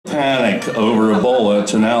panic over Ebola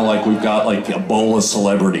to now like we've got like Ebola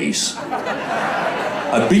celebrities.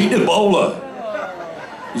 I beat Ebola.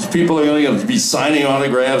 These people are going to be signing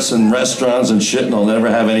autographs in restaurants and shit, and they'll never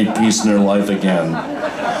have any peace in their life again.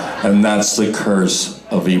 And that's the curse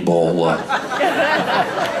of Ebola.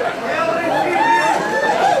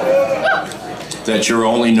 That you're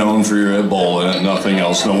only known for your Ebola and nothing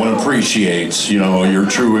else. No one appreciates, you know, your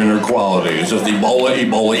true inner qualities. Just Ebola,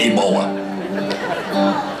 Ebola, Ebola.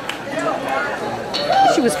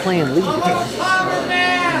 She was playing lead.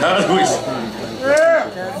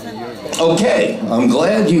 Okay, I'm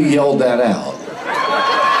glad you yelled that out.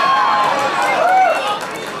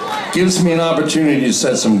 Gives me an opportunity to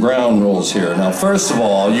set some ground rules here. Now, first of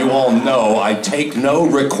all, you all know I take no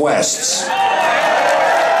requests.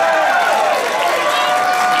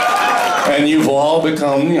 And you've all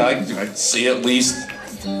become, you know, I'd say at least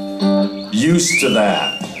used to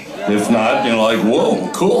that. If not, you know, like, whoa,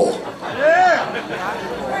 cool.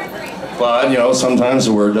 But, you know, sometimes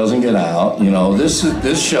the word doesn't get out. You know, this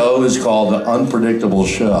show is called The Unpredictable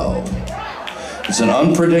Show. It's an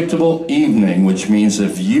unpredictable evening, which means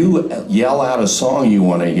if you yell out a song you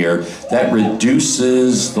want to hear, that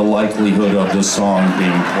reduces the likelihood of the song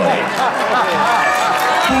being played.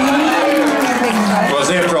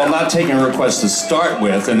 Because after all, I'm not taking requests to start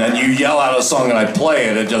with, and then you yell out a song and I play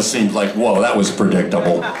it, it just seems like, whoa, that was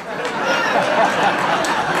predictable.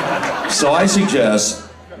 So I suggest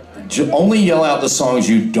only yell out the songs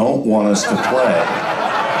you don't want us to play.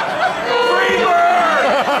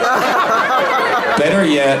 Better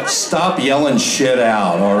yet, stop yelling shit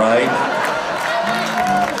out, all right?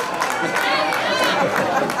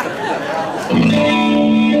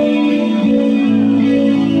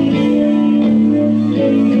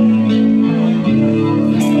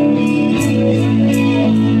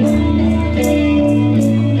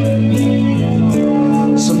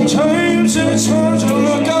 Sometimes it's hard to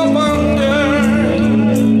look up under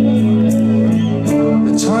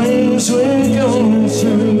the times we're going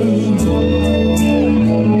through.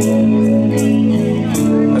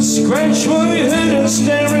 I scratch my head and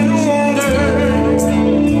stare in wonder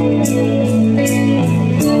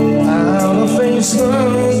how to face the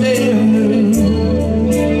day anew.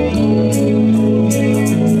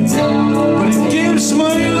 But it gives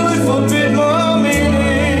my life a bit more meaning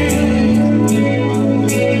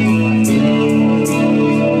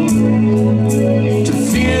to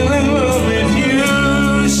feel in love with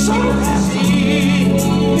you. So happy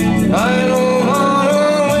I don't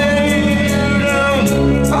wanna lay you down.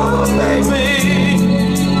 Oh baby,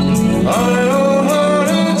 I don't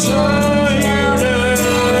wanna tie you down.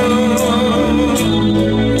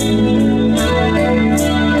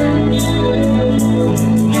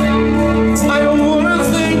 I don't wanna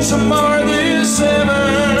think tomorrow this ever.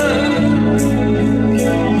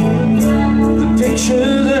 The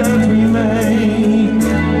picture that we make,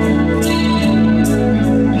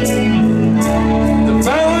 the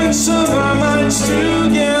balance of our minds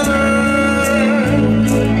together,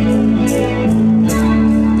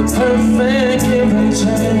 the perfect give and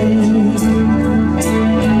take.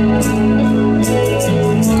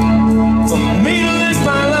 For me to let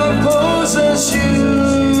my love possess you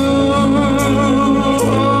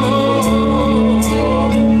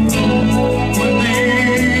would be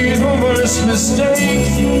the worst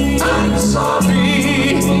mistake. I'm sorry.